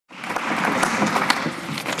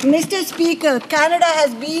Mr. Speaker, Canada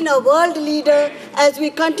has been a world leader as we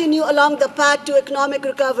continue along the path to economic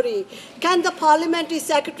recovery. Can the Parliamentary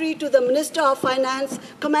Secretary to the Minister of Finance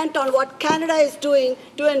comment on what Canada is doing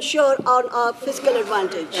to ensure our fiscal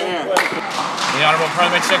advantage? The Honourable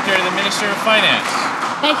Parliamentary Secretary to the Minister of Finance.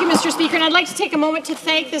 Thank you, Mr. Speaker. And I'd like to take a moment to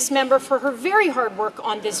thank this member for her very hard work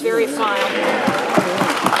on this very file.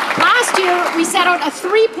 Last year, we set out a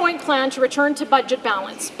three-point plan to return to budget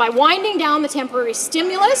balance by winding down the temporary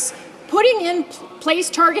stimulus, putting in place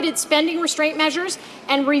targeted spending restraint measures,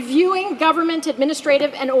 and reviewing government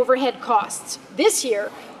administrative and overhead costs. This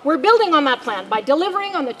year, we're building on that plan by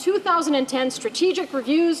delivering on the 2010 strategic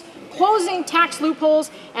reviews, closing tax loopholes,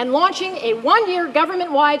 and launching a one-year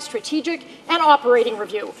government-wide strategic and operating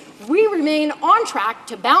review. We remain on track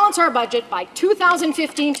to balance our budget by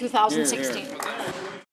 2015-2016.